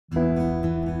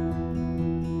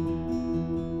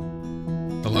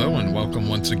welcome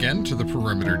once again to the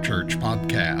Perimeter Church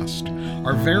podcast.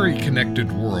 Our very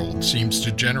connected world seems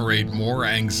to generate more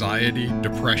anxiety,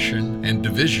 depression, and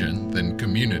division than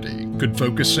community. Could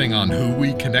focusing on who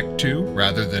we connect to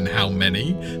rather than how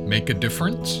many make a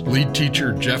difference? Lead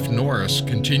teacher Jeff Norris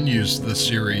continues the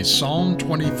series Psalm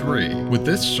 23 with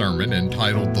this sermon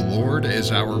entitled The Lord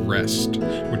is Our Rest,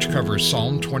 which covers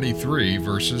Psalm 23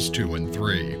 verses 2 and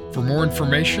 3. For more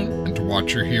information and to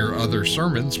watch or hear other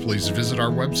sermons, please visit our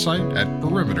website at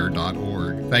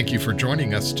perimeter.org. Thank you for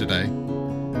joining us today.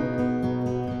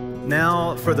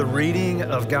 Now for the reading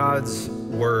of God's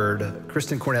Word,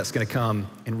 Kristen Cornett's going to come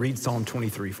and read Psalm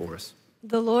 23 for us.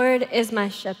 The Lord is my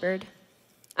shepherd,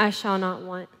 I shall not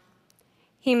want.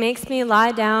 He makes me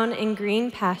lie down in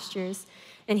green pastures,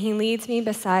 and he leads me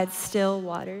beside still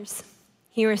waters.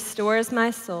 He restores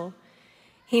my soul.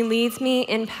 He leads me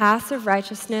in paths of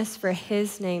righteousness for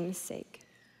his name's sake.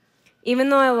 Even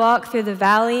though I walk through the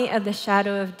valley of the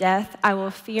shadow of death, I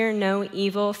will fear no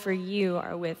evil, for you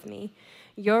are with me.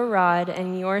 Your rod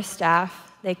and your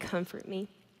staff, they comfort me.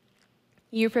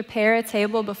 You prepare a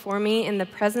table before me in the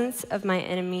presence of my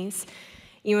enemies.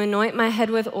 You anoint my head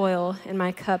with oil, and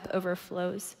my cup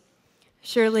overflows.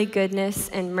 Surely goodness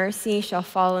and mercy shall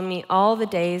follow me all the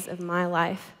days of my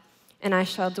life, and I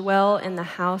shall dwell in the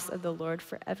house of the Lord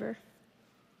forever.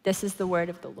 This is the word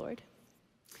of the Lord.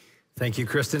 Thank you,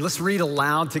 Kristen. Let's read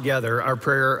aloud together our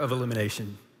prayer of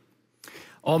illumination.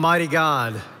 Almighty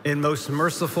God and most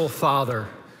merciful Father,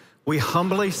 we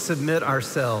humbly submit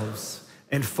ourselves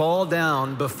and fall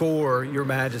down before your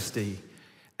majesty,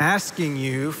 asking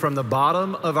you from the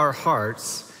bottom of our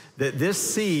hearts that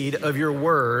this seed of your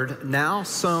word now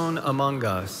sown among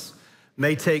us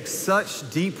may take such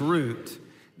deep root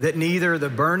that neither the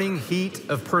burning heat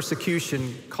of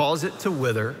persecution cause it to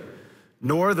wither,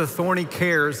 nor the thorny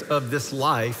cares of this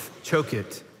life choke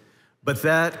it, but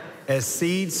that as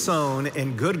seed sown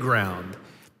in good ground,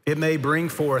 it may bring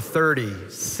forth 30,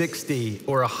 60,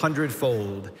 or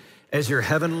 100-fold, as your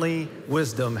heavenly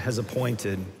wisdom has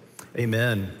appointed.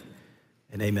 Amen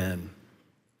and amen.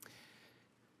 I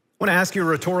want to ask you a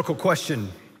rhetorical question.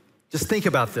 Just think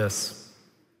about this.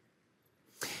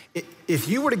 If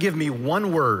you were to give me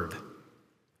one word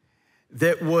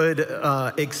that would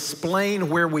explain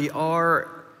where we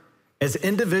are as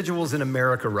individuals in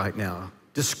America right now,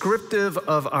 descriptive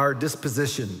of our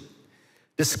disposition,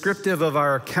 descriptive of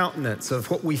our countenance, of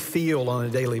what we feel on a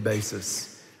daily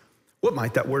basis, what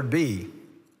might that word be?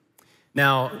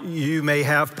 Now, you may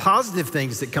have positive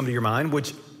things that come to your mind,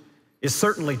 which is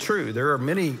certainly true. There are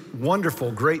many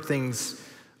wonderful, great things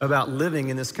about living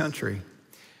in this country.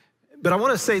 But I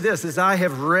want to say this, as I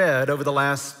have read over the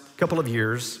last couple of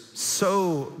years,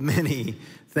 so many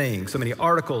things, so many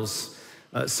articles,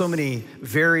 so many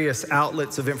various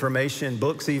outlets of information,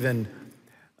 books even,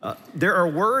 there are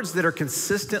words that are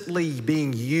consistently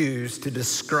being used to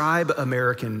describe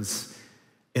Americans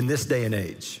in this day and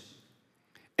age.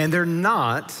 And they're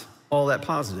not all that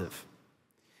positive.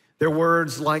 They're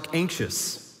words like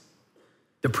anxious,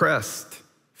 depressed,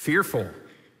 fearful,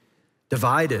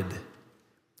 divided,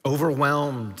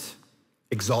 overwhelmed,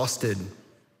 exhausted.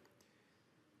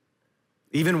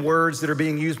 Even words that are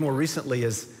being used more recently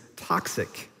as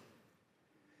toxic.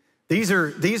 These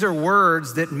are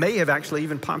words that may have actually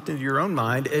even popped into your own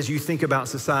mind as you think about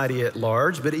society at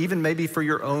large, but even maybe for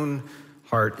your own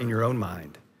heart and your own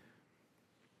mind.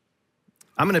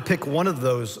 I'm going to pick one of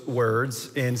those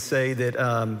words and say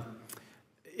that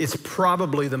it's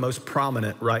probably the most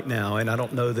prominent right now, and I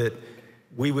don't know that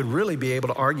we would really be able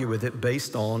to argue with it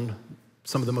based on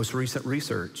some of the most recent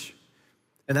research,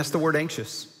 and that's the word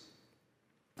anxious.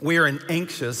 We are an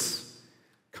anxious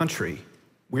country.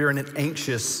 We are an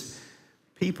anxious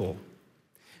people.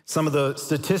 Some of the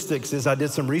statistics, as I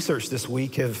did some research this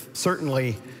week, have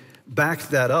certainly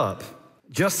backed that up.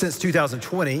 Just since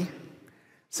 2020,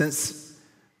 since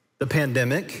the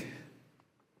pandemic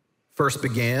first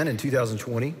began in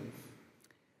 2020,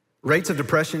 rates of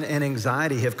depression and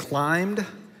anxiety have climbed,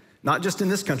 not just in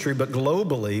this country, but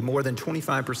globally, more than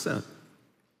 25%.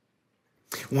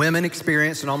 Women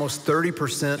experienced an almost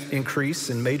 30% increase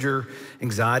in major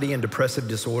anxiety and depressive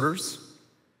disorders.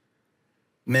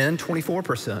 Men,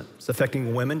 24%. It's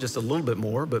affecting women just a little bit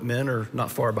more, but men are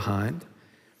not far behind.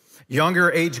 Younger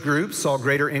age groups saw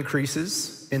greater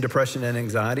increases in depression and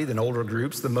anxiety than older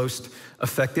groups. The most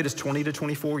affected is 20 to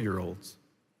 24-year-olds.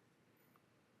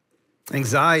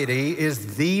 Anxiety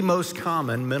is the most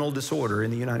common mental disorder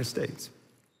in the United States,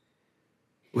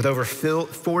 with over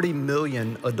 40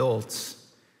 million adults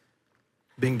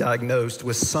being diagnosed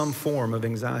with some form of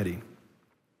anxiety.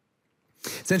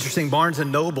 It's interesting, Barnes &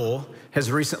 Noble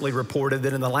has recently reported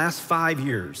that in the last 5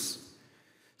 years,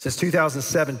 Since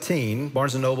 2017,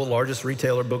 Barnes & Noble, largest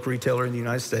book retailer in the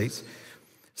United States,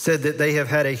 said that they have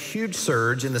had a huge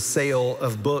surge in the sale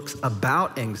of books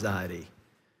about anxiety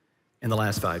in the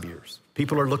last 5 years.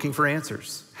 People are looking for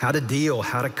answers, how to deal,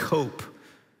 how to cope.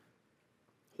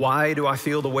 Why do I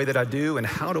feel the way that I do, and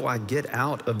how do I get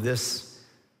out of this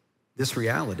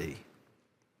reality?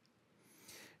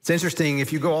 It's interesting,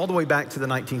 if you go all the way back to the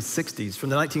 1960s,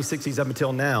 from the 1960s up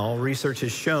until now, research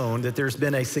has shown that there's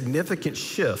been a significant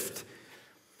shift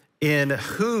in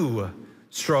who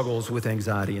struggles with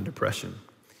anxiety and depression.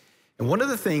 And one of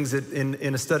the things that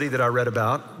in a study that I read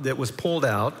about that was pulled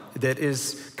out that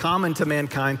is common to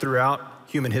mankind throughout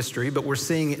human history, but we're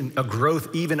seeing a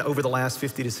growth even over the last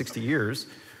 50 to 60 years,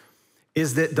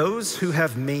 is that those who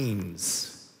have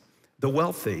means, the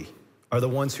wealthy, are the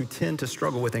ones who tend to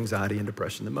struggle with anxiety and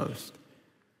depression the most.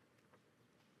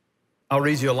 I'll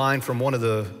read you a line from one of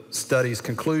the study's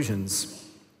conclusions.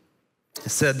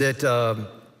 It said that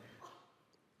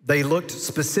they looked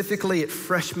specifically at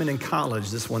freshmen in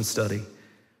college, this one study,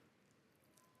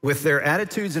 with their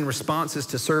attitudes and responses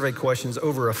to survey questions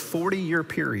over a 40-year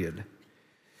period,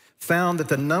 found that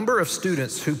the number of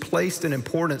students who placed an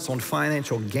importance on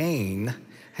financial gain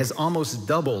has almost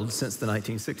doubled since the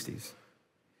 1960s.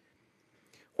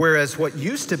 Whereas what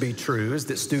used to be true is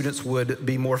that students would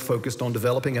be more focused on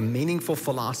developing a meaningful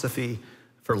philosophy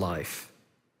for life.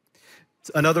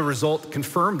 Another result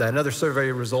confirmed that, another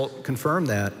survey result confirmed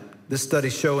that. This study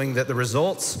showing that the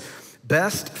results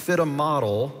best fit a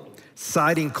model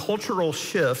citing cultural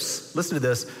shifts, listen to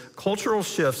this, cultural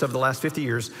shifts over the last 50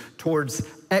 years towards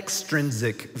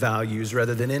extrinsic values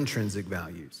rather than intrinsic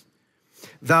values.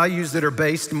 Values that are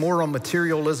based more on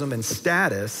materialism and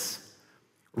status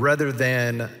rather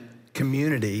than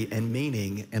community and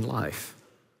meaning in life.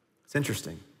 It's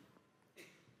interesting.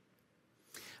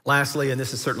 Lastly, and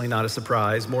this is certainly not a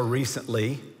surprise, more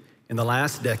recently, in the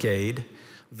last decade,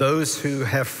 those who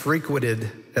have frequented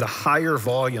at a higher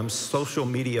volume social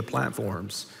media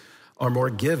platforms are more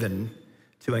given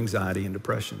to anxiety and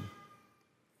depression.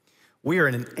 We are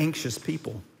an anxious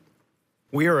people.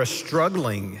 We are a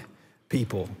struggling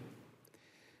people.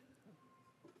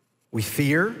 We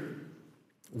fear,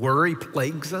 worry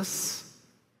plagues us.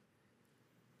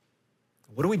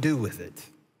 What do we do with it?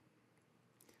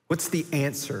 What's the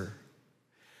answer?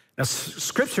 Now,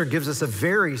 Scripture gives us a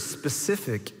very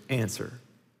specific answer.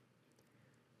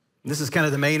 This is kind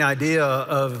of the main idea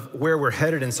of where we're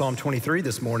headed in Psalm 23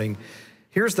 this morning.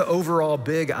 Here's the overall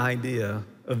big idea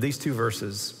of these two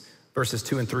verses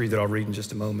 2 and 3 that I'll read in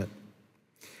just a moment.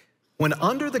 When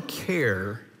under the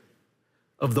care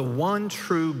of the one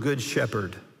true good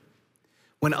shepherd,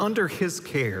 when under his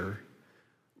care,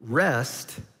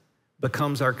 rest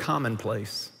becomes our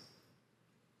commonplace.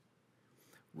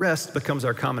 Rest becomes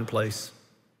our commonplace.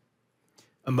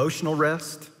 Emotional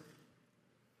rest,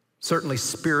 certainly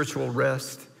spiritual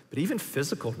rest, but even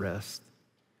physical rest.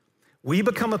 We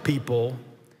become a people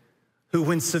who,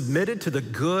 when submitted to the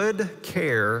good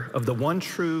care of the one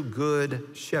true good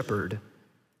shepherd,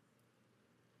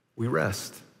 we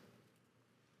rest.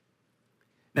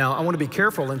 Now, I want to be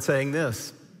careful in saying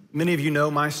this. Many of you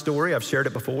know my story. I've shared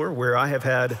it before, where I have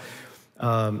had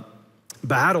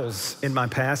battles in my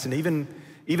past and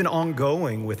even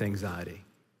ongoing with anxiety.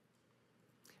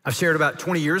 I've shared about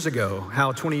 20 years ago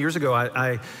how 20 years ago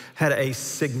I had a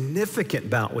significant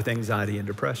bout with anxiety and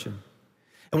depression.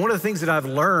 And one of the things that I've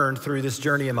learned through this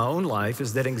journey in my own life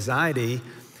is that anxiety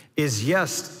is,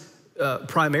 yes,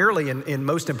 primarily and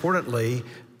most importantly,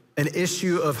 an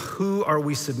issue of who are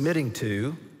we submitting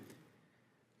to,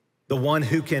 the one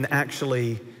who can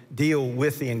actually deal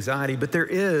with the anxiety, but there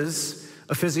is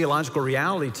a physiological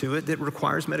reality to it that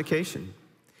requires medication.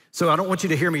 So I don't want you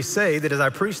to hear me say that as I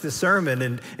preach this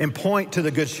sermon and point to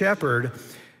the Good Shepherd,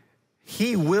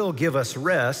 he will give us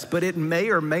rest, but it may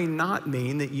or may not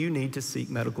mean that you need to seek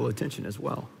medical attention as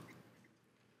well.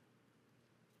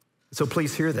 So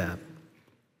please hear that.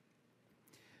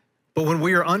 But when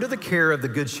we are under the care of the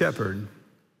Good Shepherd,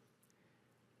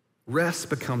 rest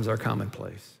becomes our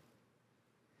commonplace.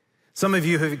 Some of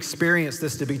you have experienced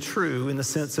this to be true in the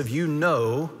sense of you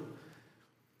know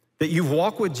that you've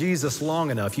walked with Jesus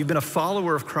long enough, you've been a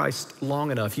follower of Christ long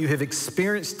enough, you have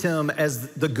experienced him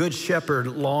as the Good Shepherd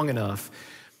long enough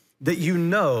that you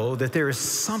know that there is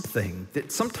something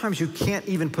that sometimes you can't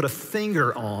even put a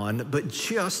finger on, but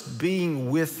just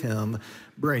being with him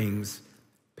brings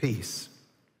peace.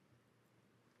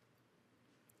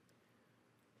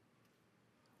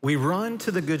 We run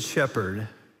to the Good Shepherd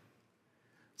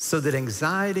so that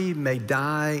anxiety may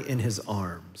die in his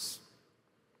arms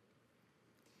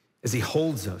as he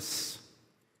holds us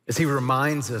as he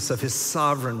reminds us of his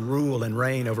sovereign rule and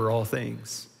reign over all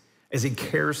things, as he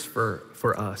cares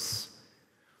for us.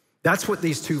 That's what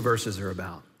these two verses are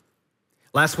about.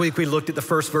 Last week we looked at the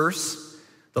first verse,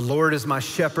 the Lord is my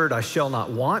shepherd, I shall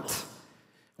not want.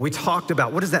 We talked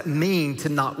about what does that mean to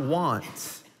not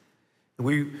want.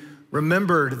 We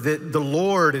remembered that the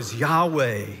Lord is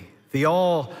Yahweh, the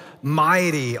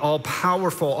almighty,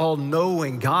 all-powerful,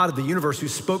 all-knowing God of the universe who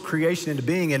spoke creation into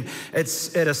being. And at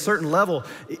a certain level,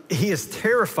 he is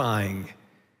terrifying.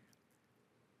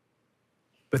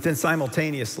 But then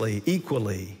simultaneously,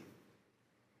 equally,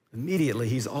 immediately,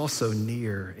 he's also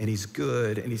near, and he's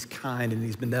good, and he's kind, and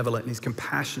he's benevolent, and he's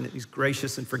compassionate, and he's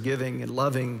gracious and forgiving and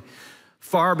loving,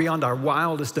 far beyond our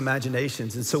wildest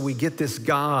imaginations. And so we get this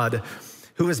God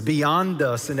who is beyond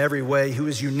us in every way, who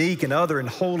is unique and other and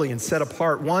holy and set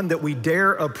apart, one that we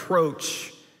dare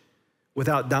approach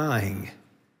without dying,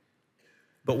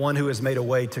 but one who has made a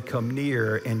way to come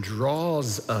near and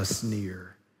draws us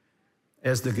near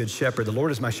as the good shepherd. The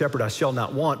Lord is my shepherd, I shall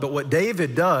not want. But what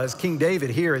David does, King David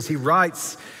here, as he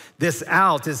writes this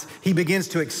out, is he begins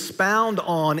to expound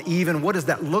on even what does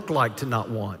that look like to not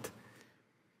want.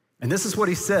 And this is what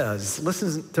he says.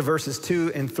 Listen to verses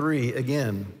 2 and 3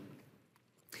 again.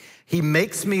 He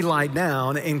makes me lie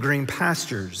down in green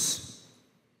pastures.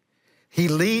 He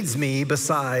leads me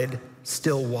beside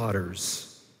still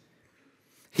waters.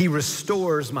 He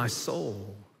restores my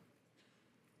soul.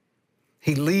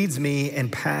 He leads me in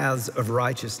paths of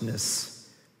righteousness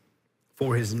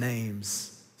for his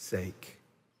name's sake.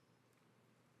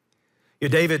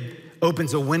 David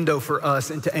opens a window for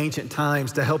us into ancient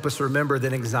times to help us remember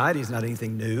that anxiety is not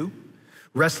anything new.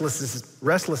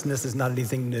 Restlessness is not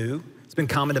anything new. It's been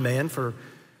common to man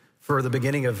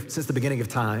since the beginning of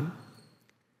time.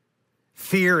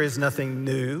 Fear is nothing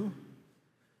new.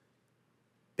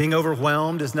 Being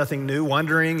overwhelmed is nothing new.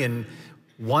 Wondering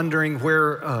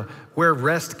where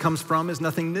rest comes from is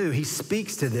nothing new. He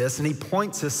speaks to this and he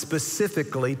points us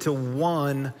specifically to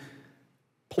one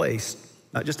place,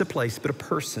 not just a place, but a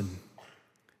person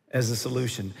as a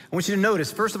solution. I want you to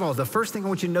notice, first of all, the first thing I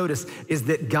want you to notice is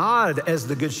that God, as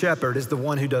the good shepherd, is the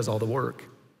one who does all the work.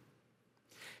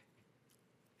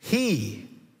 He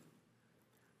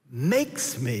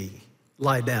makes me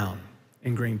lie down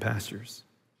in green pastures.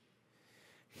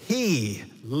 He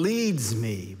leads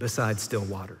me beside still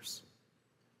waters.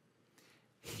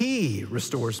 He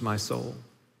restores my soul.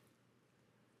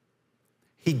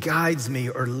 He guides me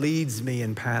or leads me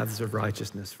in paths of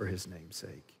righteousness for his name's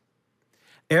sake.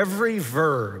 Every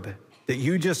verb that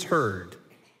you just heard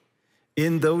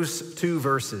in those two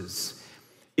verses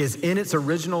is in its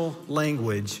original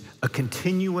language a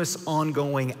continuous,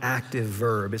 ongoing, active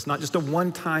verb. It's not just a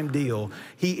one-time deal.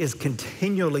 He is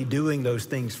continually doing those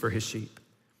things for his sheep.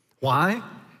 Why?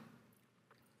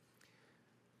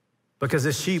 Because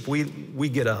as sheep, we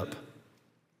get up.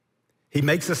 He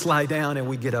makes us lie down and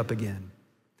we get up again.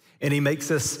 And he makes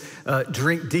us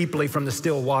drink deeply from the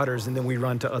still waters and then we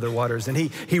run to other waters. And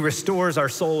he restores our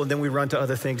soul and then we run to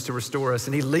other things to restore us.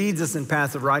 And he leads us in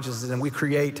paths of righteousness and we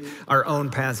create our own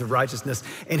paths of righteousness.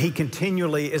 And he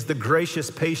continually is the gracious,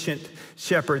 patient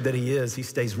shepherd that he is. He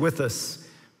stays with us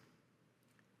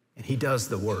and he does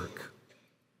the work.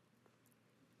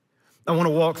 I want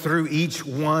to walk through each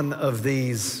one of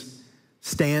these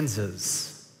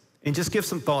stanzas and just give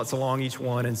some thoughts along each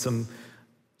one and some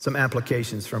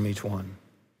applications from each one.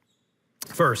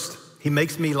 First, he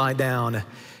makes me lie down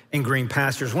in green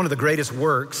pastures. One of the greatest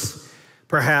works,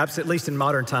 perhaps, at least in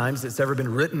modern times, that's ever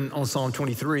been written on Psalm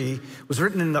 23 was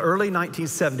written in the early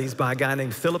 1970s by a guy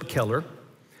named Philip Keller,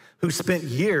 who spent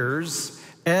years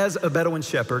as a Bedouin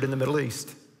shepherd in the Middle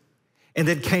East. And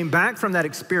then came back from that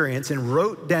experience and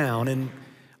wrote down in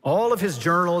all of his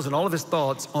journals and all of his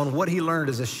thoughts on what he learned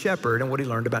as a shepherd and what he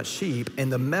learned about sheep and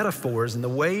the metaphors and the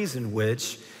ways in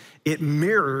which it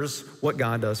mirrors what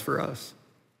God does for us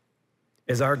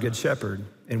as our good shepherd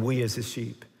and we as his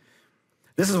sheep.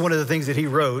 This is one of the things that he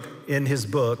wrote in his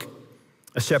book,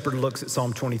 A Shepherd Looks at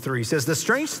Psalm 23. He says, the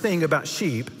strange thing about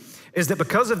sheep is that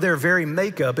because of their very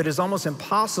makeup, it is almost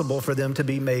impossible for them to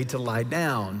be made to lie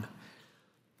down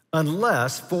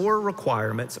unless 4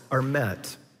 requirements are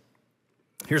met.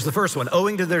 Here's the first one.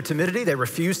 Owing to their timidity, they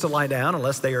refuse to lie down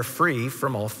unless they are free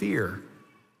from all fear.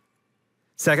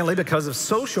 Secondly, because of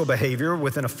social behavior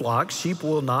within a flock, sheep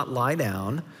will not lie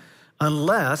down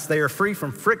unless they are free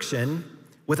from friction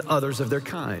with others of their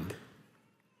kind.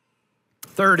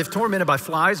 Third, if tormented by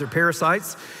flies or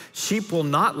parasites, sheep will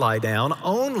not lie down.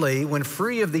 Only when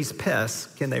free of these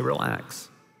pests can they relax.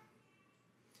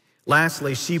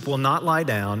 Lastly, sheep will not lie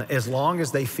down as long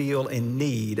as they feel in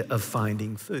need of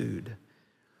finding food.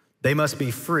 They must be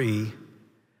free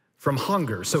from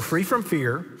hunger. So free from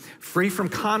fear, free from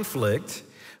conflict,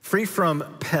 free from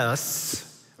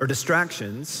pests or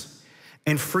distractions,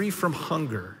 and free from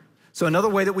hunger. So another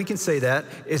way that we can say that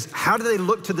is, how do they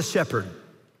look to the shepherd?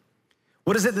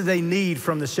 What is it that they need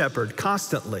from the shepherd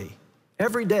constantly?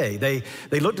 Every day,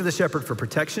 they look to the shepherd for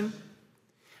protection.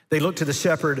 They look to the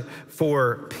shepherd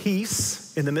for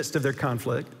peace in the midst of their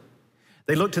conflict.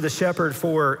 They look to the shepherd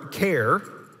for care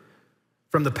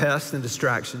from the pests and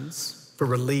distractions, for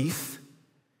relief.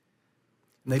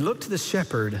 And they look to the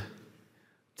shepherd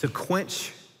to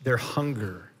quench their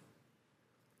hunger,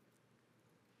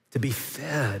 to be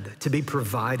fed, to be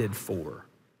provided for.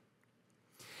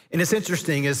 And it's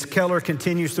interesting, as Keller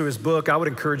continues through his book, I would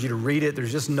encourage you to read it.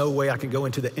 There's just no way I can go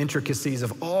into the intricacies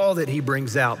of all that he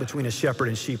brings out between a shepherd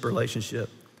and sheep relationship.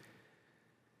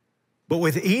 But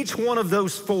with each one of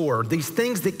those four, these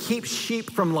things that keep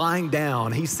sheep from lying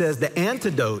down, he says the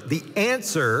antidote, the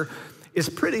answer is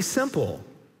pretty simple.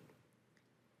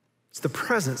 It's the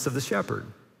presence of the shepherd.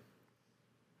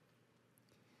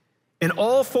 In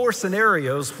all four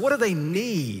scenarios, what do they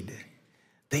need?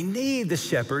 They need the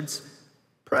shepherd's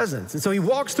presence. And so he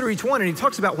walks through each one and he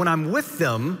talks about, when I'm with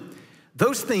them,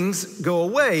 those things go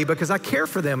away because I care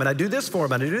for them and I do this for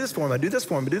them, I do this for them, I do this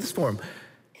for them, I do this for them.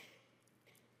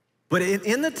 But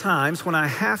in the times when I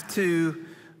have to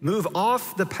move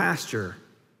off the pasture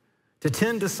to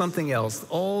tend to something else,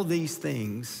 all these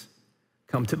things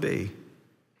come to be.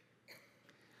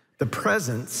 The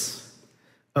presence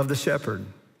of the shepherd.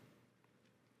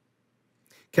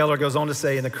 Keller goes on to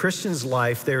say, in the Christian's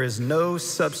life, there is no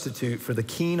substitute for the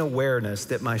keen awareness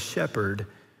that my shepherd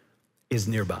is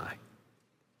nearby.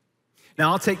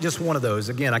 Now, I'll take just one of those.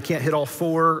 Again, I can't hit all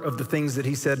four of the things that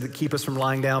he said that keep us from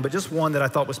lying down, but just one that I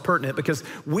thought was pertinent, because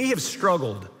we have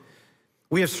struggled.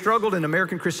 We have struggled in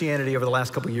American Christianity over the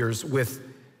last couple of years with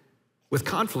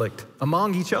conflict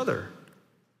among each other.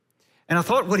 And I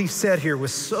thought what he said here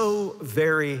was so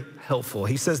very helpful.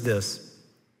 He says this: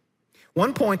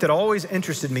 one point that always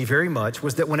interested me very much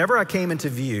was that whenever I came into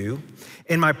view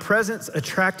and my presence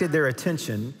attracted their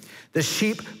attention, the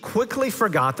sheep quickly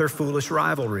forgot their foolish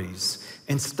rivalries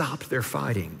and stopped their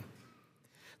fighting.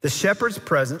 The shepherd's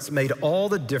presence made all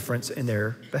the difference in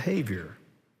their behavior.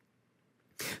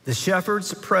 The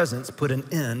shepherd's presence put an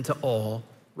end to all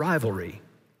rivalry.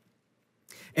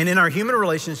 And in our human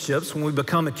relationships, when we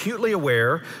become acutely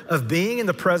aware of being in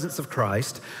the presence of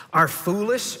Christ, our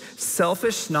foolish,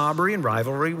 selfish snobbery and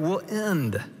rivalry will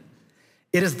end.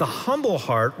 It is the humble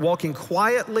heart walking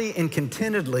quietly and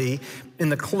contentedly in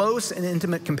the close and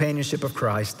intimate companionship of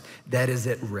Christ that is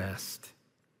at rest,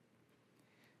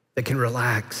 that can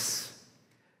relax,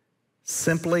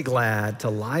 simply glad to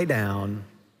lie down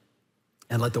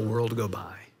and let the world go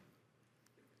by.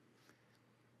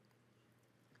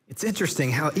 It's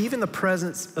interesting how even the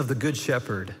presence of the Good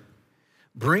Shepherd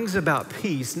brings about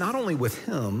peace, not only with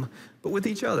him, but with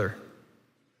each other.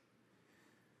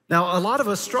 Now, a lot of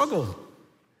us struggle.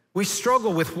 We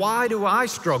struggle with, why do I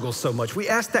struggle so much? We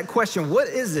ask that question, what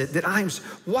is it that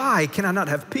why can I not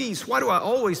have peace? Why do I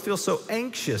always feel so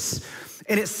anxious?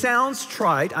 And it sounds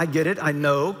trite, I get it, I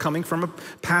know, coming from a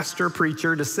pastor,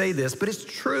 preacher to say this, but it's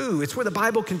true. It's where the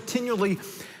Bible continually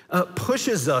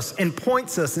pushes us and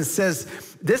points us and says,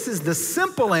 this is the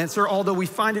simple answer, although we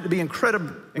find it to be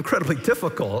incredibly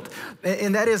difficult,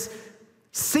 and that is,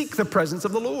 seek the presence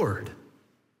of the Lord.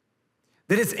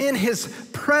 That it's in his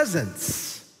presence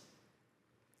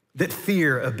that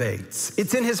fear abates.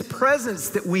 It's in his presence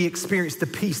that we experience the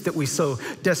peace that we so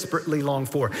desperately long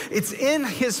for. It's in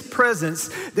his presence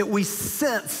that we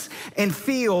sense and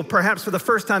feel, perhaps for the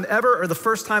first time ever, or the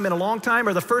first time in a long time,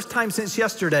 or the first time since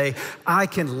yesterday, I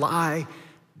can lie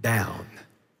down.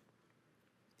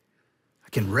 I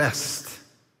can rest.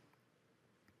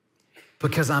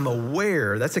 Because I'm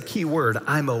aware, that's a key word,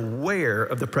 I'm aware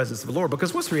of the presence of the Lord.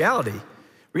 Because what's reality?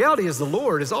 Reality is the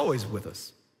Lord is always with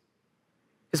us.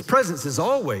 His presence is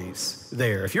always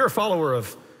there. If you're a follower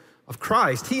of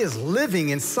Christ, he is living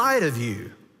inside of you.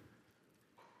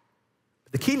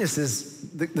 The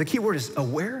key word is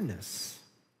awareness.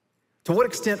 To what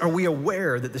extent are we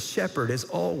aware that the shepherd is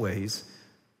always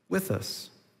with us?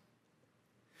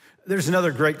 There's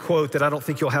another great quote that I don't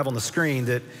think you'll have on the screen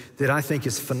that I think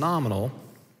is phenomenal,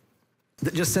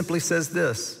 that just simply says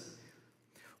this: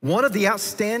 one of the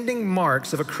outstanding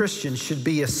marks of a Christian should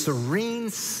be a serene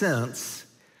sense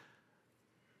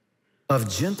of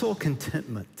gentle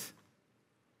contentment.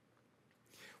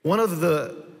 One of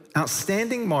the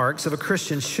outstanding marks of a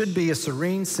Christian should be a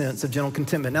serene sense of gentle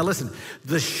contentment. Now listen,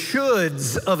 the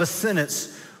shoulds of a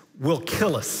sentence will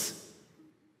kill us.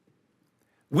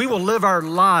 We will live our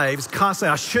lives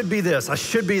constantly. I should be this, I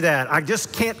should be that. I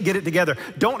just can't get it together.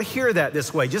 Don't hear that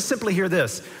this way. Just simply hear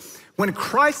this. When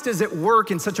Christ is at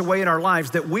work in such a way in our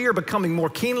lives that we are becoming more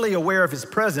keenly aware of his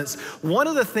presence, one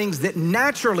of the things that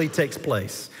naturally takes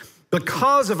place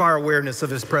because of our awareness of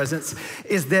his presence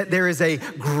is that there is a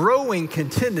growing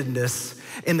contentedness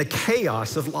in the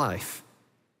chaos of life.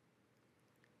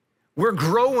 We're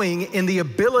growing in the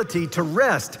ability to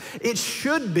rest. It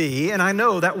should be, and I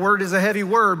know that word is a heavy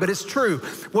word, but it's true.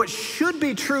 What should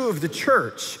be true of the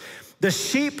church, the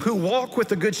sheep who walk with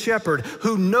the good shepherd,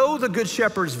 who know the good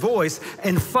shepherd's voice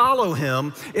and follow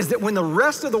him, is that when the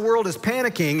rest of the world is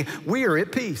panicking, we are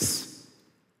at peace.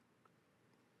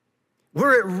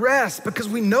 We're at rest because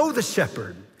we know the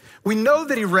shepherd. We know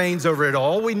that he reigns over it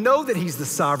all. We know that he's the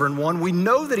sovereign one. We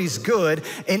know that he's good.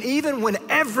 And even when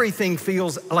everything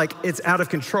feels like it's out of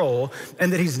control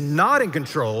and that he's not in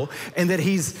control and that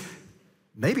he's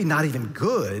maybe not even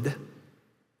good,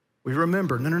 we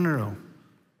remember, no.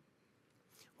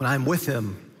 When I'm with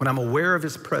him, when I'm aware of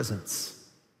his presence,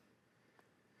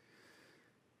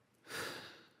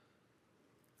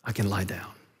 I can lie down.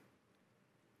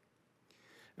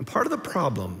 And part of the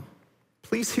problem,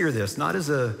 please hear this, not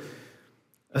as a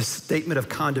statement of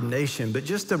condemnation, but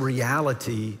just a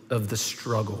reality of the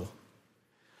struggle.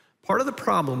 Part of the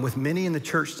problem with many in the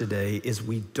church today is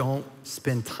we don't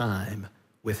spend time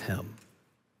with him.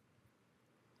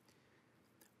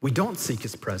 We don't seek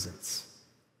his presence.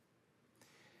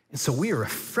 And so we are a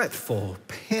fretful,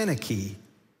 panicky,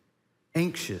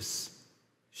 anxious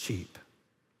sheep.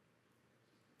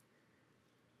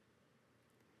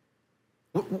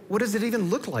 What does it even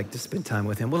look like to spend time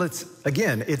with him? Well, it's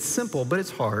simple, but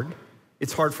it's hard.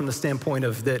 It's hard from the standpoint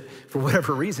of that, for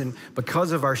whatever reason,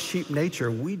 because of our sheep nature,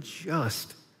 we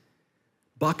just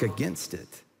buck against it.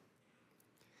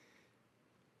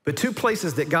 But two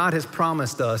places that God has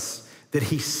promised us that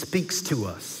he speaks to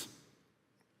us.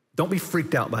 Don't be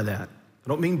freaked out by that. I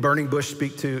don't mean burning bush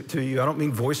speak to you. I don't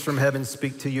mean voice from heaven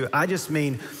speak to you. I just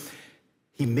mean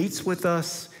he meets with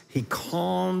us. He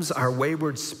calms our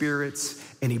wayward spirits,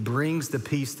 and he brings the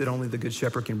peace that only the good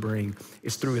shepherd can bring.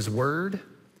 It's through his word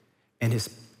and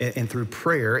through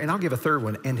prayer, and I'll give a third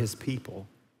one, and his people.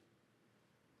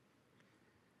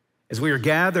 As we are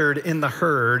gathered in the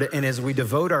herd, and as we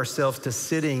devote ourselves to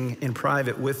sitting in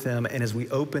private with him, and as we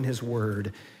open his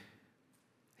word,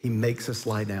 he makes us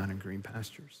lie down in green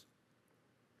pastures.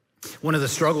 One of the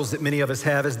struggles that many of us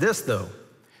have is this, though.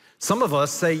 Some of us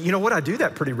say, you know what, I do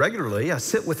that pretty regularly. I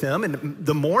sit with him, and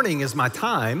the morning is my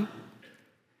time.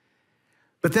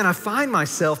 But then I find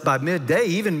myself by midday,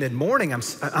 even mid-morning,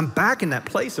 I'm back in that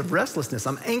place of restlessness.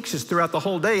 I'm anxious throughout the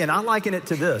whole day, and I liken it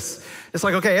to this. It's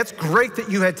like, okay, it's great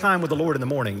that you had time with the Lord in the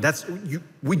morning.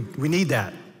 We need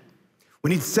that.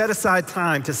 We need to set aside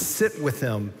time to sit with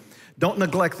him. Don't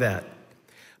neglect that.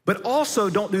 But also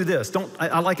don't do this.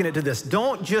 I liken it to this.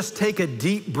 Don't just take a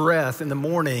deep breath in the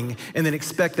morning and then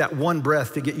expect that one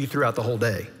breath to get you throughout the whole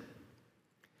day.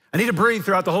 I need to breathe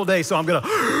throughout the whole day, so I'm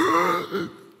gonna,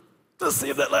 let's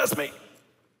see if that lasts me.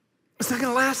 It's not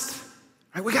gonna last.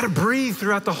 Right? We gotta breathe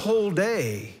throughout the whole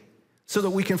day so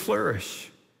that we can flourish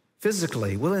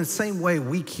physically. Well, in the same way,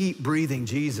 we keep breathing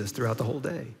Jesus throughout the whole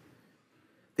day.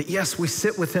 That yes, we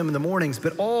sit with him in the mornings,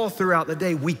 but all throughout the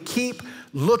day, we keep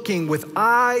looking with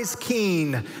eyes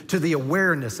keen to the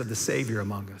awareness of the Savior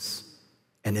among us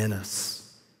and in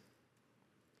us.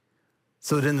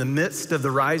 So that in the midst of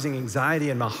the rising anxiety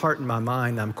in my heart and my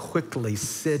mind, I'm quickly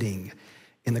sitting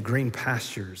in the green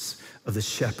pastures of the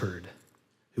shepherd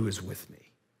who is with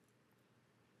me.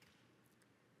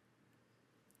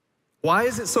 Why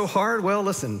is it so hard? Well,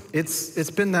 listen,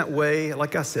 it's been that way,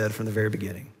 like I said, from the very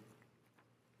beginning.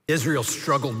 Israel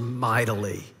struggled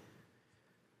mightily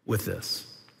with this.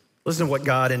 Listen to what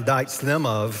God indicts them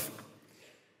of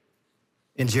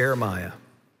in Jeremiah.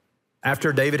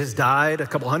 After David has died, a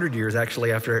couple hundred years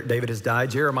actually after David has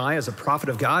died, Jeremiah is a prophet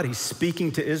of God. He's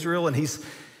speaking to Israel, and he's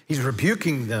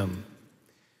rebuking them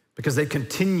because they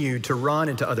continue to run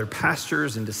into other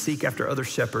pastures and to seek after other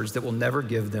shepherds that will never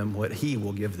give them what he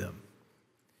will give them.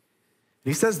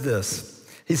 And he says this,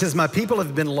 he says, "My people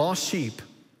have been lost sheep.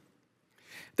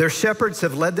 Their shepherds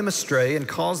have led them astray and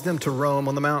caused them to roam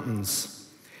on the mountains.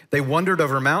 They wandered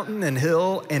over mountain and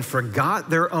hill and forgot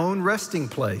their own resting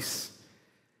place.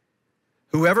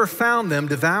 Whoever found them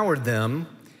devoured them.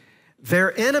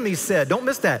 Their enemies said," don't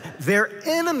miss that, their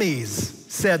enemies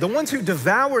said, the ones who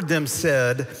devoured them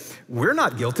said, "We're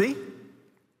not guilty,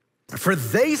 for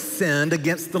they sinned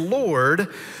against the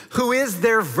Lord, who is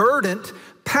their verdant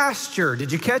pasture."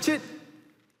 Did you catch it?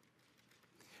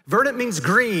 Verdant means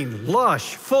green,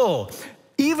 lush, full.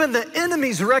 Even the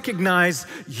enemies recognize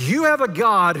you have a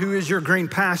God who is your green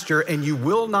pasture and you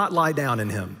will not lie down in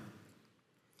him.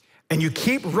 And you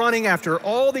keep running after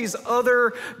all these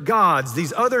other gods,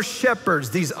 these other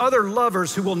shepherds, these other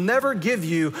lovers who will never give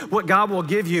you what God will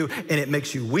give you. And it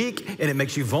makes you weak and it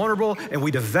makes you vulnerable, and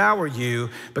we devour you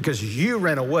because you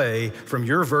ran away from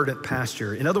your verdant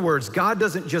pasture. In other words, God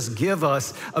doesn't just give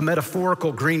us a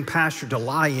metaphorical green pasture to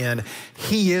lie in.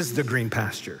 He is the green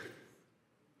pasture.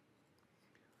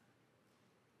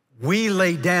 We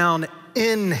lay down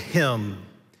in him.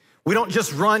 We don't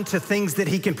just run to things that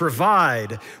he can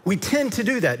provide. We tend to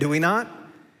do that, do we not?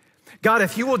 God,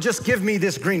 if you will just give me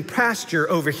this green pasture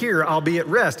over here, I'll be at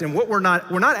rest. And we're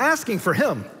not asking for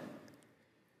him.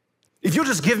 If you'll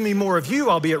just give me more of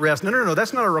you, I'll be at rest. No,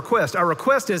 that's not our request. Our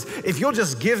request is if you'll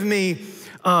just give me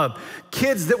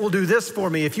kids that will do this for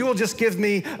me, if you will just give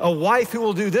me a wife who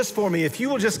will do this for me, if you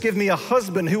will just give me a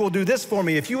husband who will do this for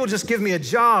me, if you will just give me a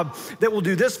job that will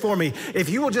do this for me, if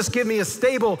you will just give me a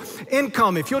stable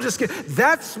income, if you'll just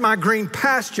that's my green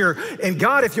pasture. And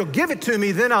God, if you'll give it to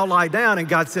me, then I'll lie down. And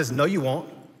God says, no, you won't.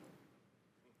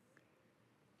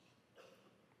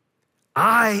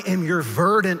 I am your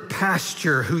verdant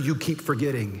pasture who you keep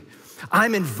forgetting.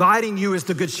 I'm inviting you as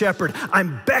the good shepherd.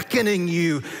 I'm beckoning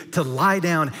you to lie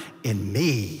down in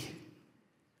me.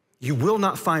 You will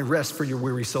not find rest for your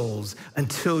weary souls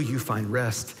until you find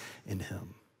rest in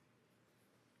him.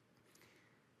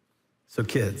 So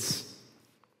kids,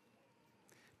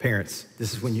 parents,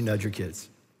 this is when you nudge your kids.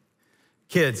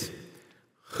 Kids,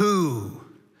 who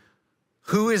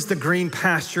is the green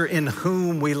pasture in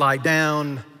whom we lie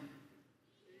down?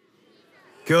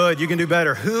 Good, you can do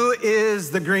better. Who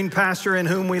is the green pasture in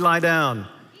whom we lie down?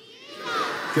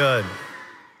 Good.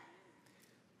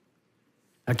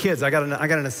 Now kids, I got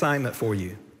an assignment for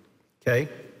you, okay?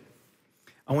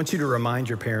 I want you to remind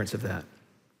your parents of that.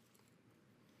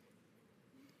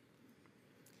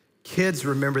 Kids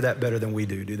remember that better than we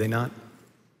do they not?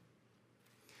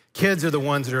 Kids are the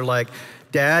ones that are like,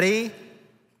 Daddy,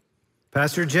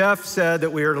 Pastor Jeff said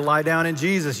that we are to lie down in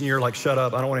Jesus, and you're like, shut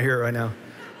up, I don't want to hear it right now.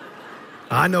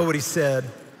 I know what he said.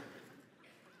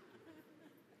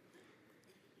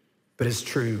 But it's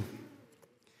true.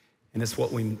 And it's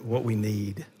what we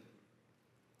need.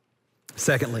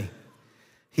 Secondly,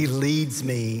 he leads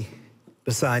me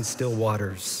beside still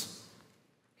waters.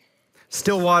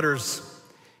 Still waters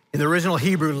in the original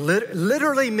Hebrew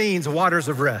literally means waters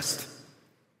of rest.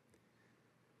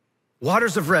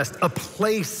 Waters of rest, a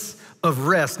place of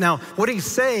rest. Now, what he's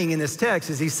saying in this text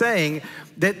is he's saying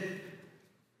that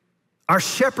our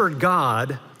shepherd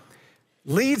God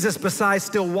leads us beside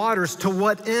still waters to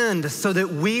what end? So that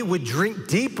we would drink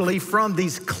deeply from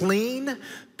these clean,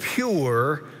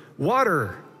 pure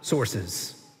water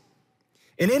sources.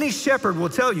 And any shepherd will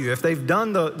tell you, if they've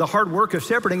done the hard work of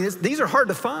shepherding, these are hard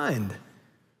to find.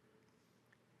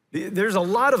 There's a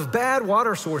lot of bad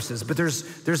water sources, but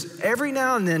there's every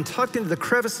now and then tucked into the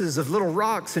crevices of little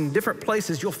rocks in different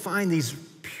places, you'll find these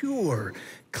pure,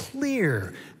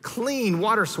 clear, clean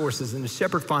water sources, and the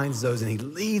shepherd finds those and he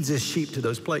leads his sheep to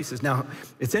those places. Now,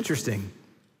 it's interesting.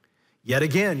 Yet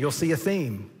again, you'll see a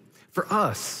theme. For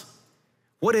us,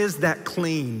 what is that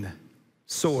clean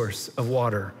source of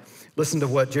water? Listen to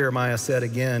what Jeremiah said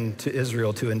again to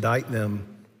Israel to indict them.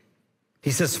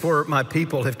 He says, for my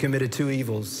people have committed two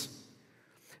evils.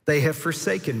 They have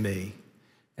forsaken me.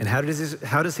 And how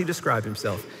does he describe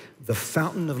himself? The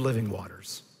fountain of living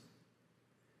waters.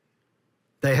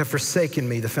 They have forsaken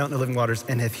me, the fountain of living waters,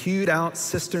 and have hewed out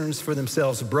cisterns for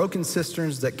themselves, broken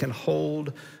cisterns that can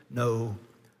hold no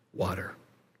water.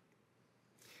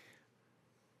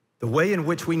 The way in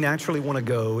which we naturally want to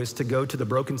go is to go to the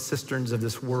broken cisterns of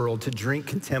this world to drink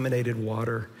contaminated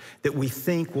water that we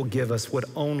think will give us what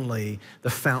only the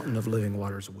fountain of living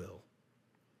waters will.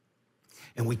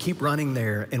 And we keep running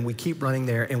there, and we keep running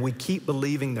there, and we keep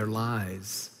believing their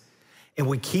lies. And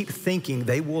we keep thinking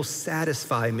they will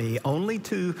satisfy me, only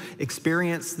to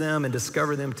experience them and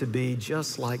discover them to be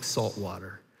just like salt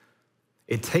water.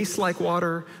 It tastes like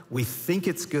water, we think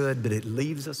it's good, but it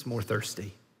leaves us more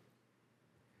thirsty.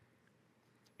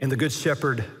 And the Good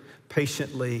Shepherd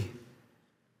patiently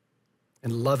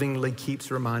and lovingly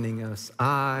keeps reminding us,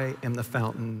 I am the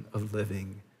fountain of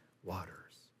living waters.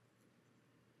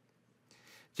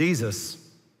 Jesus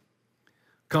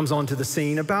comes onto the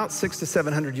scene about 600 to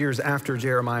 700 years after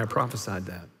Jeremiah prophesied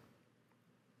that.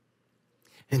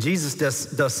 And Jesus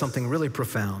does something really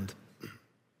profound.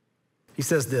 He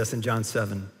says this in John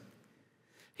 7.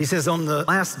 He says, on the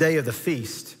last day of the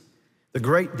feast, the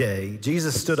great day,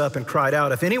 Jesus stood up and cried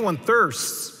out, if anyone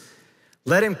thirsts,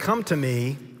 let him come to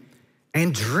me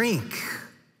and drink.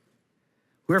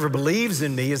 Whoever believes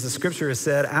in me, as the scripture has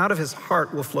said, out of his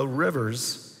heart will flow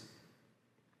rivers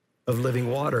of living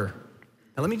water.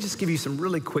 Now, let me just give you some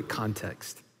really quick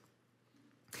context.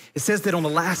 It says that on the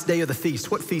last day of the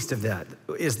feast, what feast of that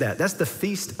is that? That's the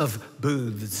Feast of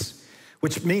Booths,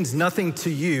 which means nothing to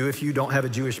you if you don't have a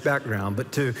Jewish background,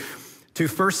 but to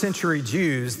first century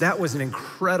Jews, that was an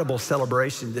incredible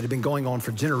celebration that had been going on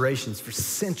for generations, for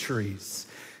centuries,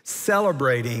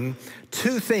 celebrating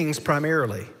two things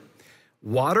primarily: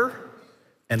 water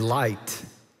and light.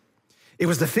 It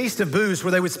was the Feast of Booths,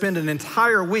 where they would spend an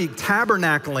entire week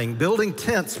tabernacling, building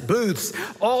tents, booths,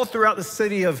 all throughout the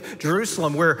city of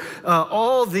Jerusalem, where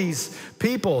all these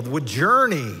people would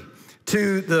journey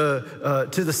to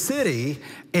the city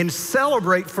and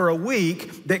celebrate for a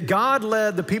week that God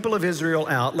led the people of Israel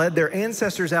out, led their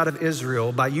ancestors out of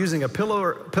Israel by using a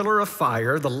pillar of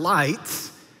fire, the light,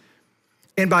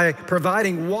 and by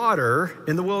providing water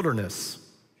in the wilderness.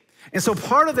 And so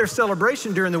part of their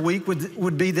celebration during the week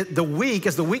would be that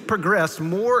as the week progressed,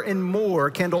 more and more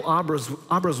candelabras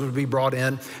would be brought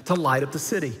in to light up the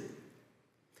city.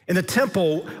 And the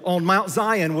temple on Mount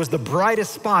Zion was the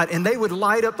brightest spot, and they would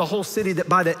light up the whole city that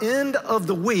by the end of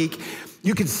the week,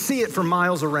 you could see it for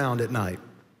miles around at night.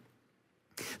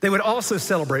 They would also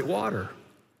celebrate water,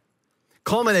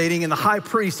 culminating in the high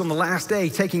priest on the last day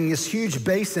taking this huge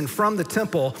basin from the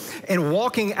temple and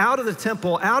walking out of the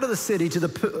temple, out of the city to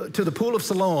the pool of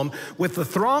Siloam with the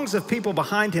throngs of people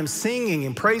behind him singing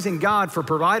and praising God for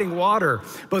providing water,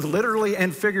 both literally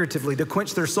and figuratively, to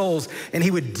quench their souls. And he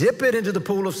would dip it into the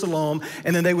pool of Siloam,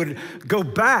 and then they would go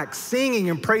back singing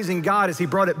and praising God as he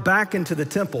brought it back into the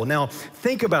temple. Now,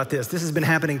 think about this. This has been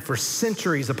happening for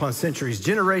centuries upon centuries,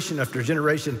 generation after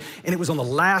generation, and it was on the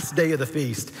last day of the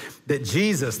feast that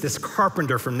Jesus, this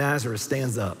carpenter from Nazareth,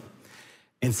 stands up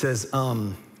and says,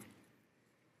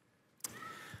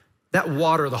 that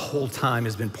water the whole time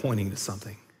has been pointing to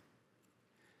something.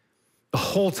 The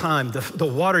whole time, the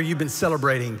water you've been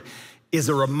celebrating is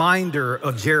a reminder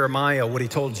of Jeremiah, what he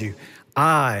told you.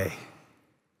 I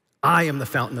am the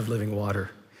fountain of living water.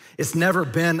 It's never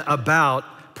been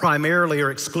about primarily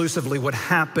or exclusively what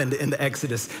happened in the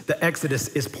Exodus. The Exodus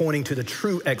is pointing to the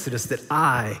true Exodus, that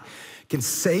I can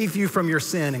save you from your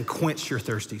sin and quench your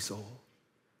thirsty soul.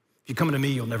 If you come to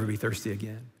me, you'll never be thirsty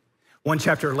again. One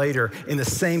chapter later, in the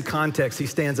same context, he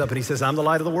stands up and he says, I'm the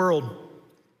light of the world.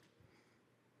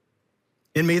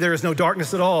 In me, there is no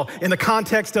darkness at all. In the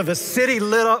context of a city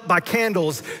lit up by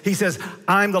candles, he says,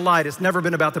 I'm the light. It's never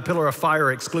been about the pillar of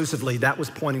fire exclusively. That was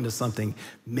pointing to something,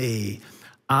 me.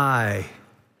 I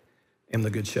am the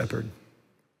good shepherd.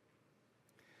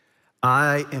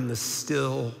 I am the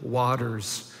still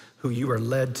waters who you are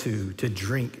led to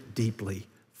drink deeply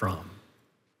from.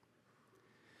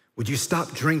 Would you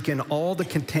stop drinking all the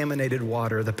contaminated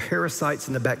water, the parasites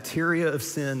and the bacteria of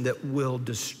sin that will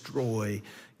destroy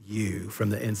you from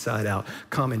the inside out?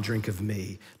 Come and drink of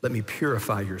me. Let me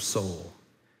purify your soul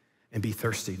and be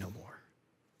thirsty no more.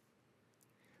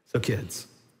 So kids,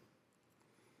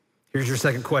 here's your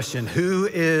second question. Who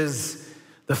is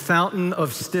the fountain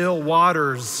of still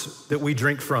waters that we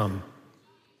drink from?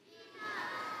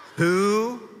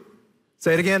 Who?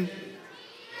 Say it again.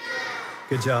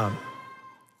 Good job.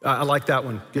 I like that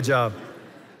one. Good job.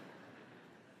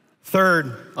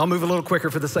 Third, I'll move a little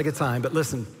quicker for the sake of time, but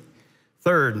listen.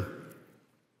 Third,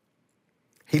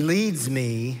 he leads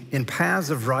me in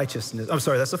paths of righteousness. I'm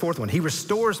sorry, that's the fourth one. He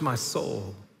restores my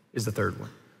soul is the third one.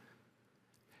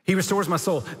 He restores my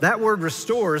soul. That word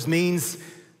restores means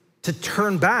to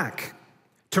turn back,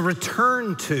 to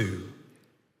return to.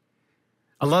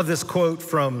 I love this quote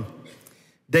from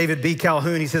David B.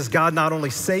 Calhoun. He says, God not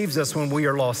only saves us when we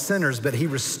are lost sinners, but he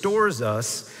restores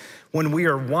us when we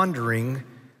are wandering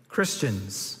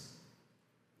Christians.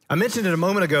 I mentioned it a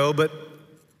moment ago, but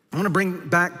I want to bring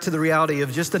back to the reality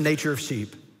of just the nature of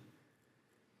sheep.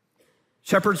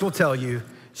 Shepherds will tell you,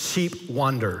 sheep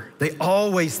wander. They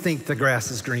always think the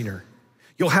grass is greener.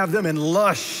 You'll have them in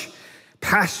lush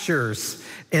pastures,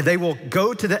 and they will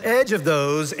go to the edge of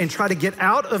those and try to get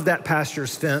out of that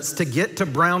pasture's fence to get to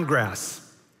brown grass.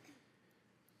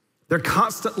 They're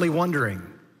constantly wandering.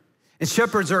 And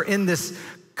shepherds are in this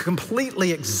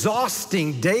completely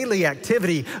exhausting daily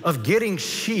activity of getting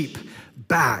sheep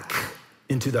back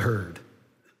into the herd,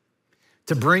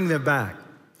 to bring them back,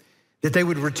 that they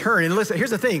would return. And listen,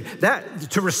 here's the thing,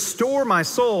 that to restore my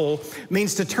soul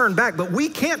means to turn back, but we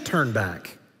can't turn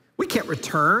back. We can't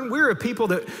return. We're a people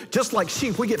that, just like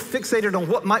sheep, we get fixated on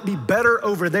what might be better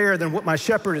over there than what my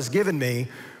shepherd has given me.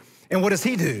 And what does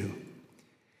he do?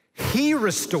 He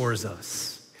restores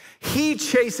us. He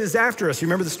chases after us. You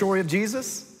remember the story of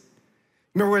Jesus?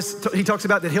 Remember where he talks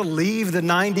about that he'll leave the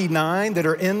 99 that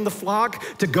are in the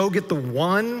flock to go get the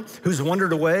one who's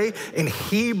wandered away, and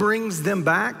he brings them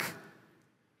back?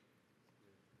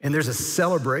 And there's a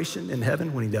celebration in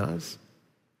heaven when he does.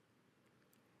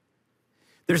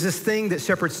 There's this thing that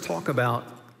shepherds talk about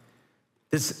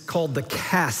that's called the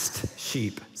cast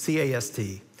sheep,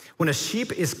 C-A-S-T. When a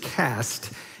sheep is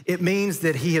cast, it means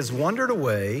that he has wandered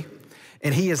away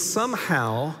and he has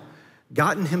somehow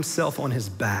gotten himself on his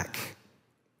back.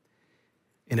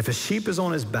 And if a sheep is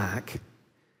on his back,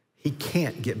 he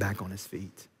can't get back on his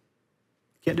feet.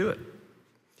 Can't do it.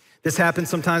 This happens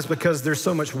sometimes because there's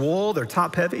so much wool, they're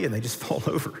top heavy, and they just fall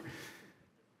over.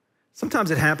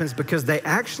 Sometimes it happens because they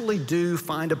actually do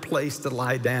find a place to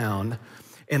lie down,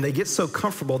 and they get so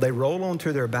comfortable, they roll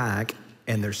onto their back,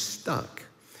 and they're stuck.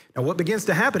 Now, what begins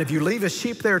to happen if you leave a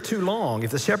sheep there too long,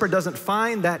 if the shepherd doesn't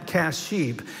find that cast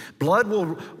sheep, blood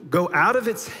will go out of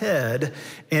its head,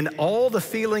 and all the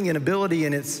feeling and ability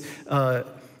in its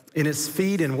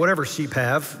feet and whatever sheep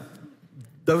have,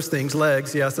 those things,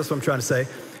 legs, yes, that's what I'm trying to say.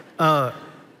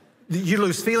 You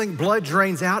lose feeling, blood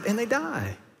drains out, and they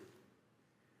die.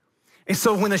 And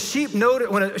so when a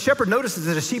shepherd notices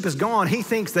that a sheep is gone, he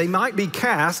thinks they might be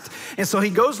cast, and so he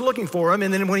goes looking for them,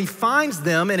 and then when he finds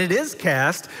them and it is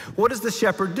cast, what does the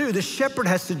shepherd do? The shepherd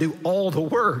has to do all the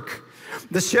work.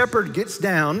 The shepherd gets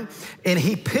down and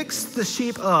he picks the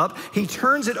sheep up, he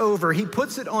turns it over, he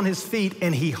puts it on his feet,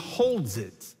 and he holds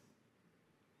it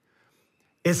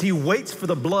as he waits for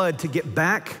the blood to get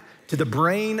back to the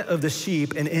brain of the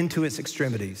sheep and into its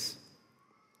extremities.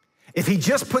 If he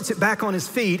just puts it back on his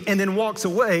feet and then walks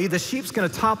away, the sheep's gonna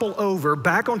topple over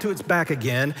back onto its back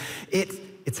again.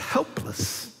 It's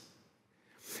helpless.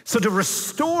 So to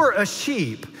restore a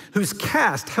sheep who's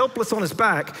cast, helpless on his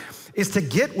back, is to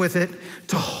get with it,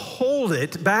 to hold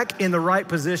it back in the right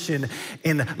position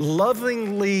and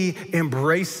lovingly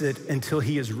embrace it until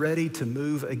he is ready to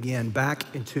move again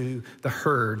back into the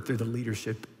herd through the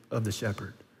leadership of the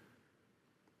shepherd.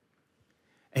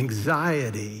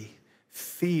 Anxiety,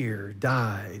 fear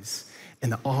dies in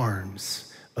the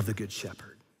arms of the Good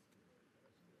Shepherd.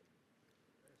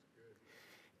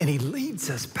 And he leads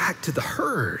us back to the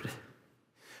herd.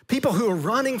 People who are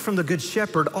running from the Good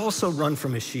Shepherd also run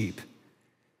from his sheep.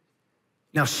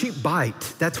 Now, sheep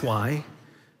bite, that's why.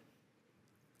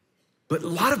 But a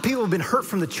lot of people have been hurt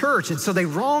from the church, and so they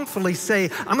wrongfully say,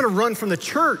 I'm gonna run from the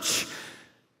church.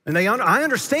 And I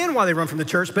understand why they run from the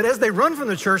church, but as they run from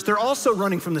the church, they're also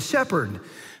running from the shepherd,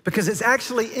 because it's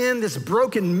actually in this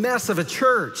broken mess of a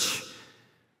church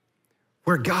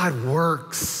where God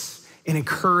works and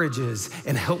encourages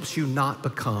and helps you not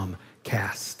become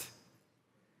cast.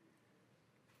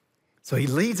 So he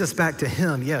leads us back to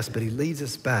him, yes, but he leads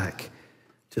us back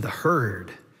to the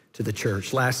herd, to the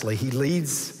church. Lastly, he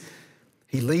leads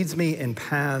me in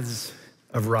paths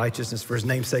of righteousness for his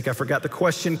name's sake. I forgot the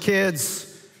question, kids.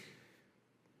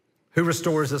 Who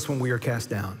restores us when we are cast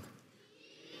down?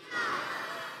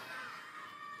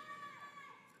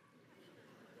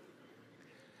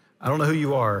 I don't know who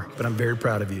you are, but I'm very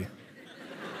proud of you.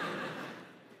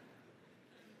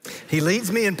 He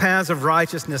leads me in paths of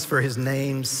righteousness for his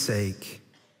name's sake.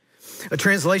 A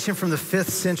translation from the 5th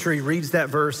century translates that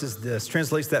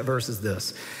verse as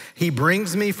this. He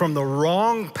brings me from the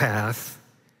wrong path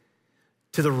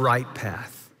to the right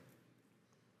path.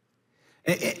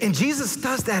 And Jesus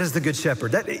does that as the Good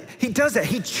Shepherd. He does that.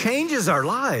 He changes our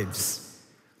lives.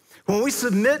 When we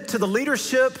submit to the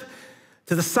leadership,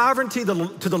 to the sovereignty,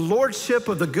 to the lordship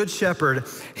of the Good Shepherd,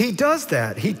 he does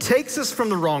that. He takes us from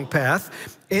the wrong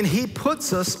path and he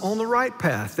puts us on the right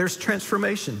path. There's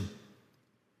transformation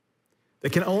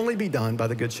that can only be done by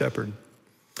the Good Shepherd.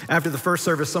 After the first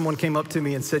service, someone came up to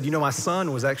me and said, my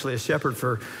son was actually a shepherd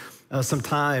for some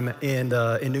time in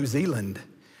New Zealand.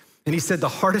 And he said, the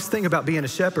hardest thing about being a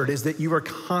shepherd is that you are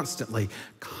constantly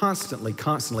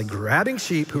grabbing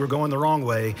sheep who are going the wrong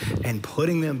way and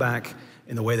putting them back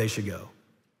in the way they should go.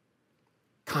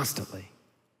 Constantly.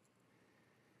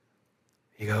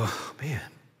 You go, oh, man,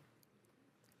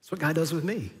 that's what God does with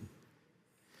me.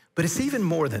 But it's even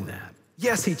more than that.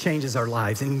 Yes, he changes our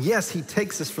lives. And yes, he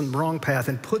takes us from the wrong path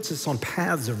and puts us on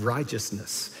paths of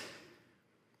righteousness.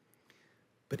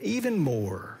 But even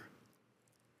more,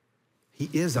 he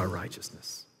is our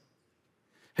righteousness.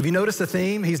 Have you noticed the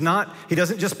theme? He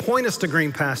doesn't just point us to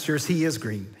green pastures, he is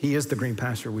green. He is the green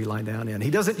pasture we lie down in. He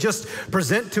doesn't just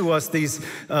present to us these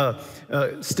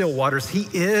still waters. He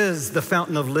is the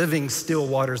fountain of living still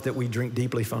waters that we drink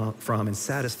deeply from and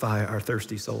satisfy our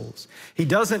thirsty souls. He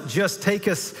doesn't just take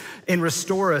us and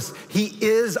restore us. He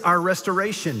is our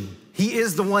restoration. He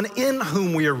is the one in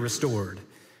whom we are restored.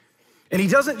 And he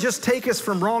doesn't just take us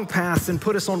from wrong paths and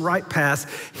put us on right paths.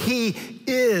 He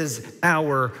is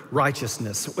our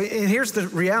righteousness. And here's the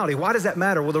reality. Why does that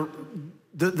matter? Well,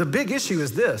 the big issue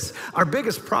is this. Our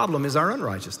biggest problem is our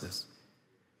unrighteousness.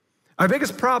 Our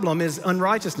biggest problem is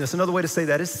unrighteousness. Another way to say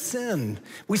that is sin.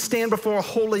 We stand before a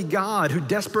holy God who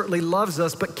desperately loves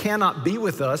us but cannot be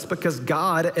with us because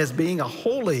God, as being a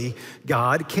holy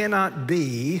God, cannot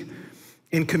be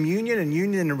in communion and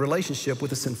union and relationship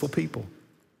with a sinful people.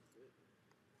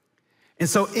 And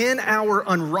so in our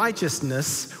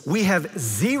unrighteousness, we have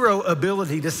zero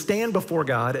ability to stand before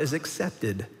God as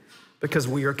accepted because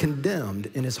we are condemned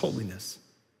in his holiness.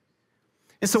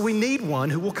 And so we need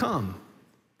one who will come.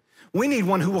 We need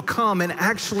one who will come and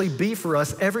actually be for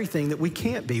us everything that we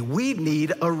can't be. We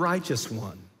need a righteous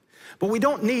one. But we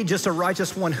don't need just a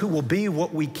righteous one who will be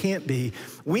what we can't be.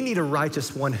 We need a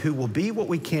righteous one who will be what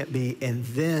we can't be and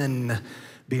then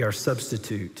be our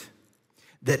substitute,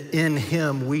 that in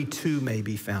him we too may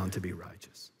be found to be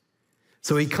righteous.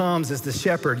 So he comes as the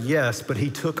shepherd, yes, but he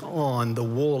took on the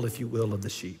wool, if you will, of the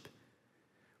sheep.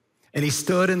 And he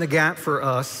stood in the gap for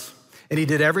us, and he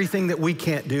did everything that we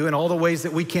can't do. In all the ways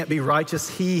that we can't be righteous,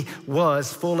 he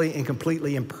was fully and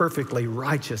completely and perfectly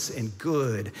righteous and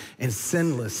good and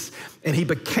sinless. And he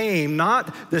became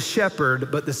not the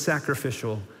shepherd, but the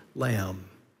sacrificial lamb,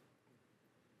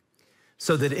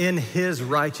 so that in his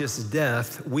righteous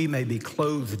death, we may be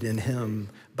clothed in him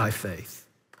by faith.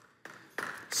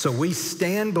 So we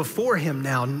stand before him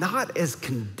now, not as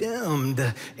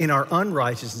condemned in our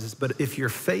unrighteousness, but if your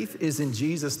faith is in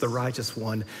Jesus, the righteous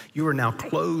one, you are now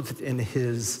clothed in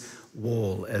his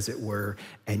wool, as it were,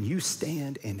 and you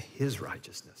stand in his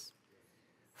righteousness,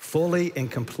 fully and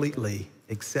completely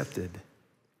accepted.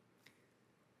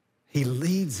 He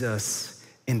leads us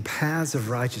in paths of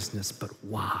righteousness, but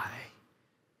why?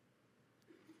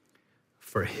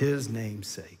 For his name's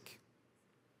sake.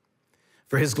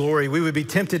 For his glory. We would be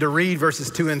tempted to read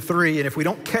verses 2 and 3, and if we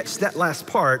don't catch that last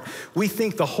part, we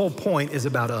think the whole point is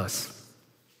about us.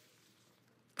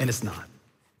 And it's not.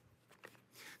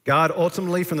 God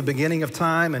ultimately, from the beginning of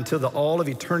time until all of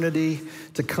eternity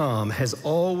to come, has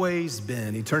always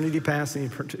been, eternity past and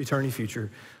eternity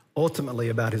future, ultimately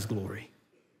about his glory.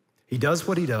 He does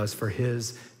what he does for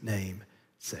his name's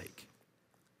sake,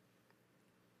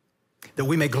 that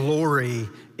we may glory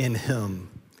in him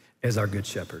as our good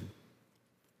shepherd.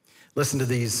 Listen to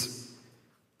this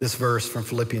verse from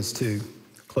Philippians 2.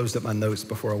 Closed up my notes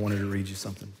before I wanted to read you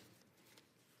something.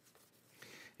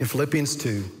 In Philippians 2,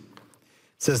 it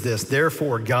says this,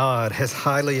 therefore God has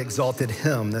highly exalted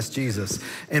him, that's Jesus,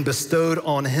 and bestowed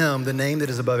on him the name that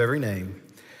is above every name,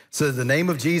 so that the name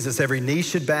of Jesus every knee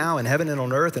should bow in heaven and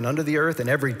on earth and under the earth, and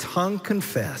every tongue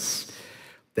confess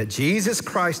that Jesus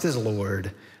Christ is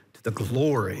Lord, to the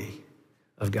glory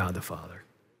of God the Father.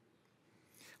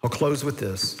 I'll close with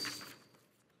this.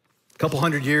 A couple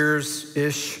hundred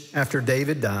years-ish after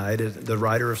David died, the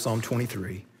writer of Psalm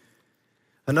 23,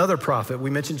 another prophet,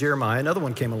 we mentioned Jeremiah, another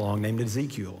one came along named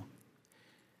Ezekiel.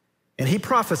 And he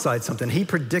prophesied something, he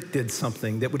predicted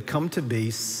something that would come to be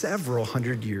several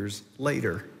hundred years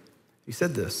later. He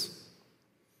said this.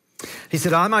 He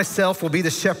said, I myself will be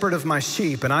the shepherd of my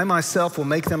sheep, and I myself will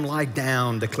make them lie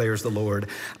down, declares the Lord.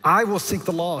 I will seek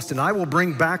the lost, and I will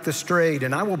bring back the strayed,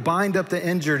 and I will bind up the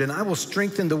injured, and I will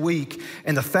strengthen the weak,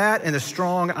 and the fat and the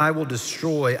strong I will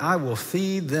destroy. I will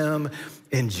feed them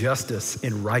in justice,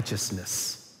 in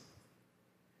righteousness.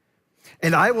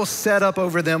 And I will set up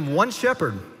over them one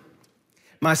shepherd,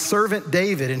 my servant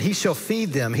David, and he shall feed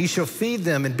them. He shall feed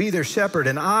them and be their shepherd,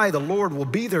 and I, the Lord, will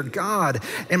be their God,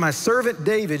 and my servant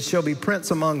David shall be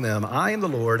prince among them. I am the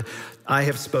Lord, I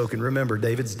have spoken. Remember,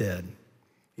 David's dead.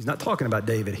 He's not talking about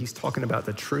David. He's talking about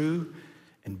the true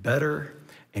and better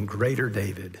and greater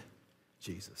David,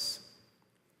 Jesus.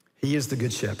 He is the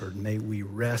good shepherd. May we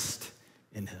rest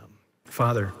in him.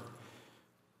 Father,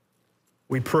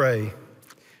 we pray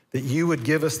that you would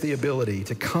give us the ability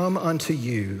to come unto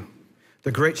you,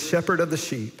 the great shepherd of the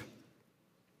sheep,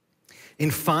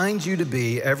 and find you to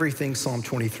be everything Psalm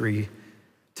 23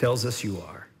 tells us you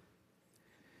are.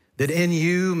 That in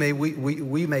you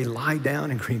we may lie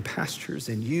down in green pastures,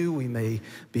 in you we may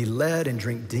be led and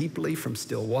drink deeply from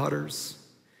still waters.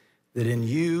 That in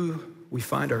you we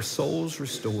find our souls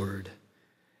restored,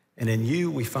 and in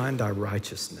you we find our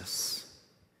righteousness,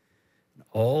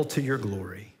 all to your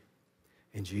glory.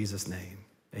 In Jesus' name,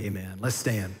 amen. Let's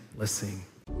stand, let's sing.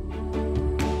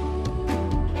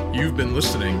 You've been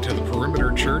listening to the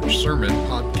Perimeter Church Sermon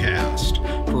Podcast.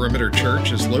 Perimeter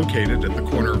Church is located at the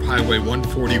corner of Highway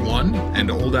 141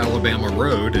 and Old Alabama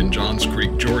Road in Johns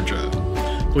Creek, Georgia.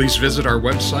 Please visit our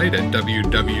website at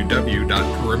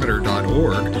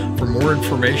www.perimeter.org for more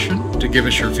information, to give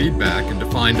us your feedback, and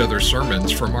to find other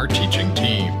sermons from our teaching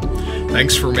team.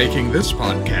 Thanks for making this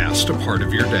podcast a part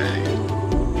of your day.